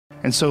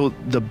And so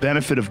the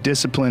benefit of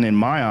discipline in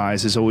my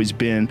eyes has always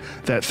been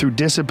that through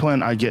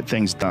discipline, I get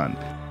things done.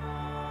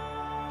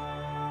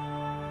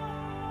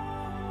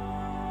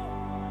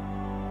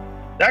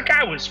 That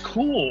guy was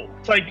cool.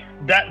 It's like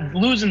that,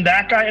 losing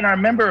that guy. And I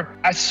remember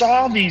I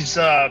saw these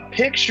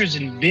pictures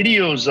and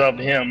videos of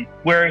him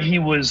where he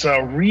was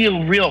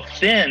real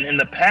thin in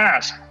the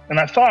past. And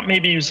I thought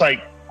maybe he was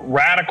like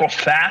radical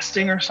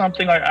fasting or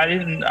something. I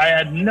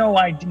had no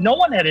idea. No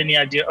one had any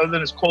idea other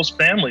than his close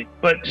family.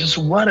 But just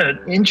what an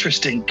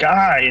interesting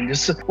guy, and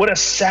just what a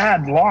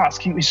sad loss.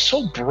 He was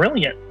so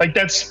brilliant. Like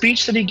that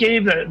speech that he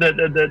gave,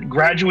 the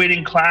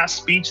graduating class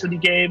speech that he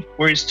gave,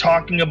 where he's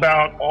talking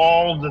about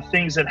all the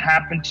things that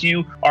happen to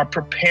you are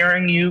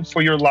preparing you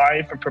for your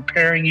life and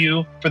preparing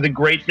you for the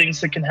great things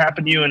that can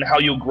happen to you and how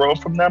you'll grow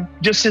from them.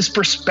 Just his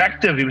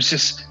perspective. He was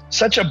just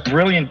such a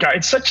brilliant guy.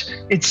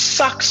 It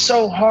sucks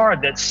so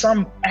hard that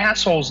some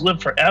assholes live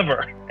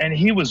forever. And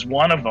he was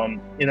one of them.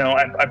 You know,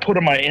 I put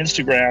on my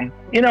Instagram,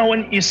 you know,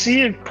 when you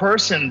see a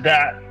person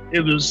that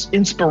it was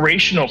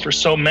inspirational for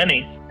so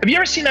many. Have you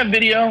ever seen that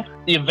video,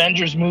 the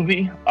Avengers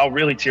movie? I'll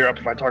really tear up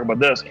if I talk about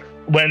this.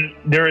 When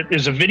there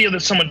is a video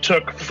that someone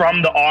took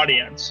from the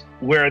audience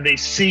where they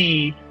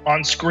see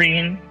on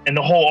screen and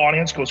the whole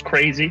audience goes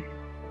crazy.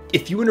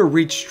 If you want to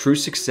reach true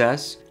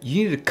success,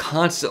 you need to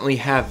constantly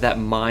have that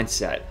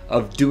mindset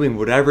of doing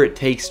whatever it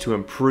takes to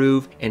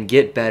improve and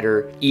get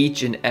better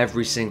each and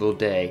every single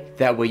day.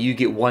 That way you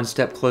get one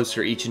step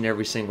closer each and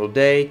every single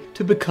day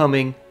to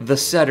becoming the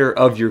setter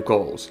of your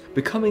goals,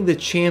 becoming the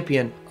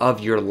champion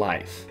of your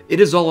life. It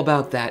is all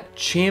about that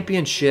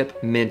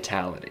championship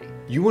mentality.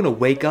 You want to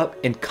wake up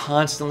and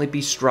constantly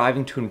be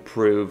striving to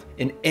improve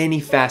in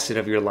any facet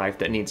of your life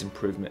that needs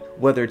improvement.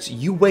 Whether it's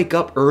you wake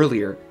up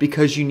earlier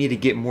because you need to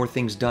get more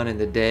things done in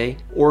the day,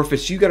 or if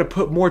it's you got to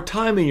put more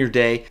time in your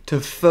day to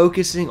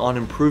focusing on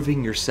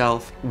improving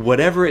yourself,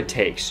 whatever it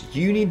takes,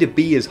 you need to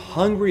be as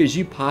hungry as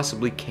you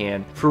possibly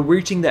can for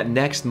reaching that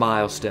next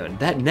milestone,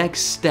 that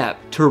next step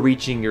to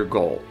reaching your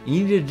goal.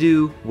 You need to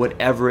do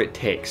whatever it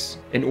takes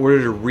in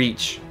order to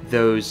reach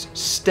those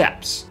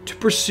steps to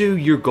pursue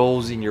your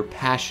goals and your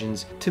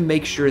passions to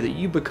make sure that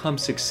you become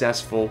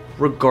successful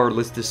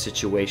regardless the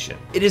situation.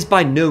 It is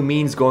by no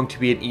means going to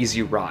be an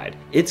easy ride.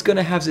 It's going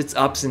to have its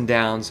ups and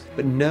downs,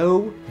 but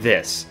know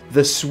this: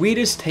 the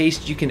sweetest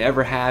taste you can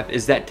ever have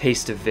is that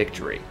taste of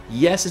victory.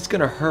 Yes, it's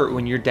going to hurt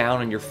when you're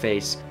down on your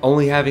face,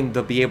 only having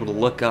to be able to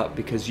look up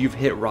because you've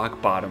hit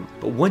rock bottom.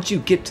 But once you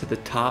get to the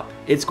top,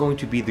 it's going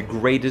to be the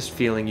greatest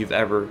feeling you've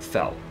ever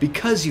felt.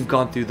 Because you've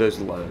gone through those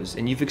lows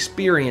and you've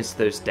experienced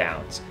those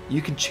downs,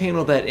 you can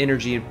channel that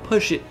energy and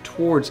push it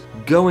towards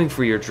going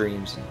for your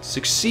dreams and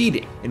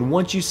succeeding. And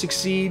once you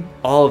succeed,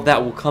 all of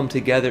that will come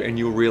together and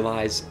you'll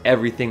realize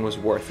everything was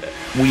worth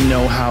it. We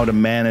know how to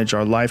manage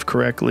our life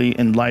correctly,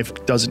 and life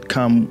doesn't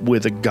come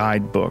with a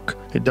guidebook.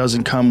 It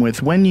doesn't come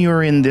with, when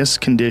you're in this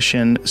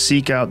condition,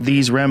 seek out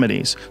these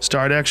remedies.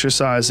 Start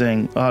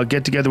exercising,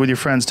 get together with your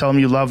friends, tell them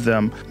you love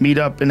them, meet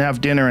up and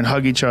have dinner and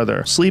hug each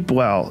other, sleep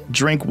well,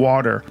 drink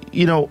water.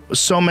 You know,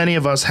 so many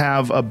of us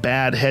have a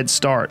bad head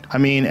start. I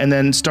mean, and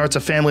then starts a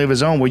family of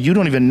his own where you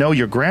don't even know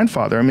your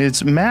grandfather. I mean,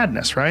 it's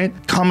madness, right?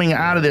 Coming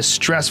out of this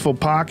stressful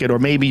pocket, or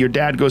maybe your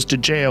dad goes to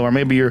jail, or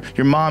maybe your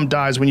mom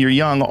dies when you're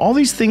young. All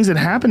these things that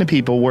happen to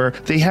people where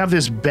they have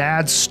this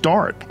bad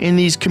start in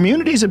these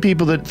communities of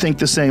people that think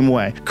the same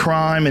way.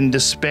 Crime and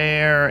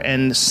despair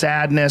and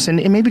sadness and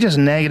maybe just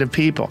negative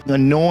people.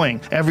 Annoying.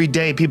 Every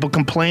day people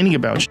complaining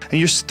about you. And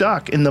you're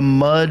stuck in the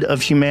mud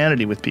of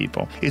humanity with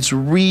people. It's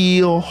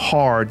real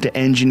hard to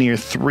engineer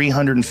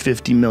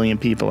 350 million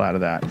people out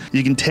of that.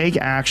 You can take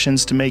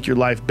actions to make your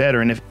life better.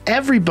 And if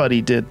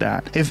everybody did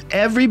that, if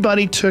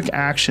everybody took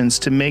actions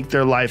to make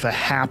their life a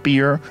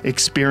happier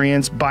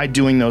experience by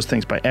doing those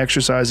things, by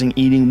exercising,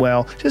 eating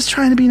well, just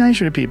trying to be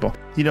nicer to people.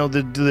 You know,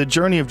 the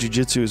journey of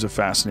jiu-jitsu is a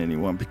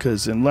fascinating one,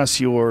 because unless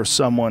you're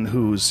someone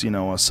who's, you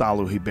know, a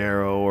Saulo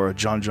Ribeiro or a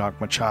Jean-Jacques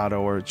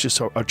Machado, or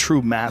just a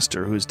true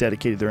master who's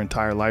dedicated their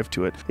entire life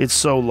to it, it's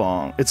so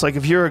long. It's like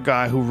if you're a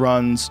guy who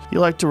runs, I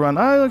like to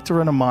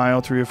run a mile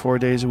 3 or 4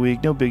 days a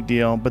week, no big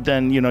deal. But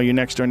then, you know, your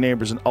next door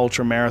neighbor's an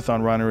ultra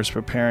marathon runner who's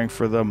preparing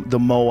for the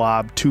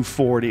Moab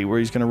 240, where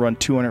he's going to run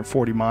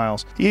 240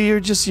 miles.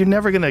 You're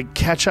never going to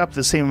catch up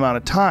the same amount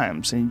of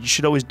times, and you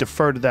should always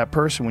defer to that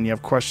person when you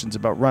have questions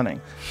about running.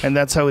 And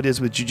that's how it is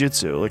with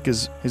jiu-jitsu. Like,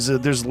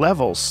 there's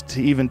levels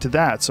to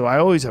that. So I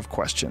always have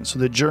questions. So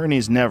the journey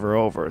is never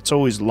over. It's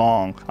always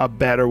long. A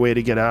better way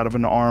to get out of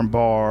an arm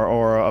bar,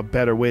 or a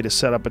better way to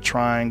set up a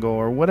triangle,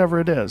 or whatever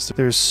it is.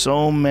 There's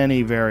so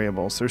many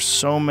variables. There's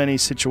so many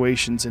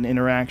situations and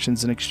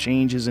interactions and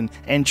exchanges and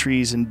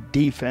entries and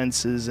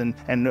defenses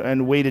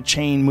and way to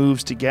chain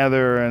moves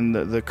together, and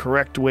the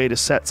correct way to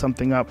set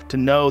something up, to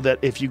know that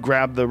if you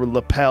grab the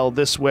lapel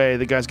this way,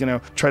 the guy's going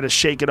to try to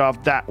shake it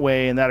off that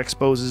way, and that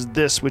exposes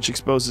this, which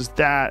exposes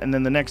that, and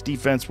then the next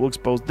defense will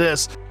expose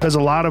this. There's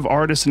a lot of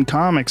artists and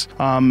comics,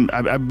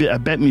 I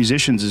bet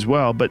musicians as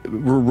well, but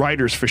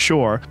writers for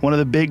sure. One of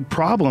the big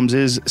problems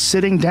is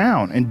sitting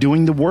down and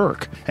doing the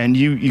work. And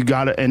you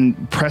gotta, and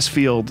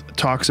Pressfield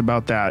talks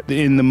about that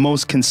in the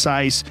most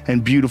concise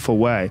and beautiful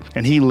way.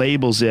 And he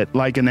labels it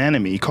like an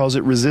enemy. He calls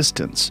it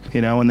resistance,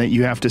 you know, and that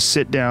you have to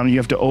sit down and you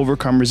have to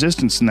overcome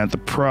resistance, and that the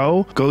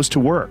pro goes to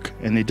work.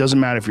 And it doesn't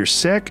matter if you're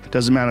sick, it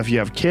doesn't matter if you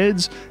have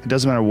kids, it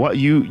doesn't matter what,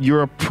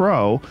 you're a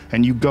pro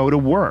and you go to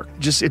work.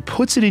 Just, it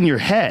puts it in your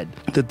head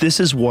that this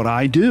is what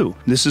I do.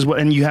 This is what,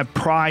 and you have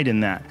pride in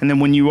that. And then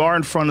when you are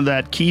in front of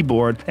that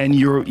keyboard and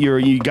you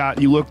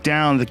look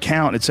down the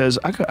count, it says,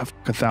 I got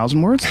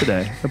 1,000 words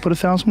today. I put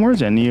 1,000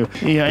 words in.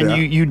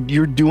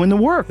 You're doing the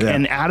work. Yeah.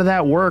 And out of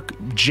that work,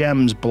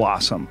 gems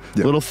blossom.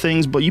 Yeah. Little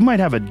things, but you might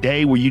have a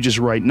day where you just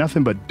write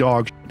nothing but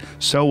dog shit.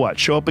 So what?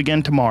 Show up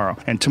again tomorrow.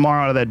 And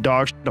tomorrow out of that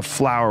dog shit, a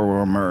flower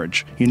will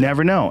emerge. You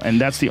never know.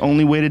 And that's the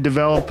only way to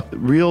develop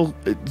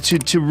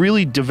to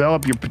really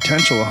develop your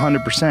potential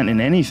 100% in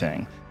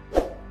anything.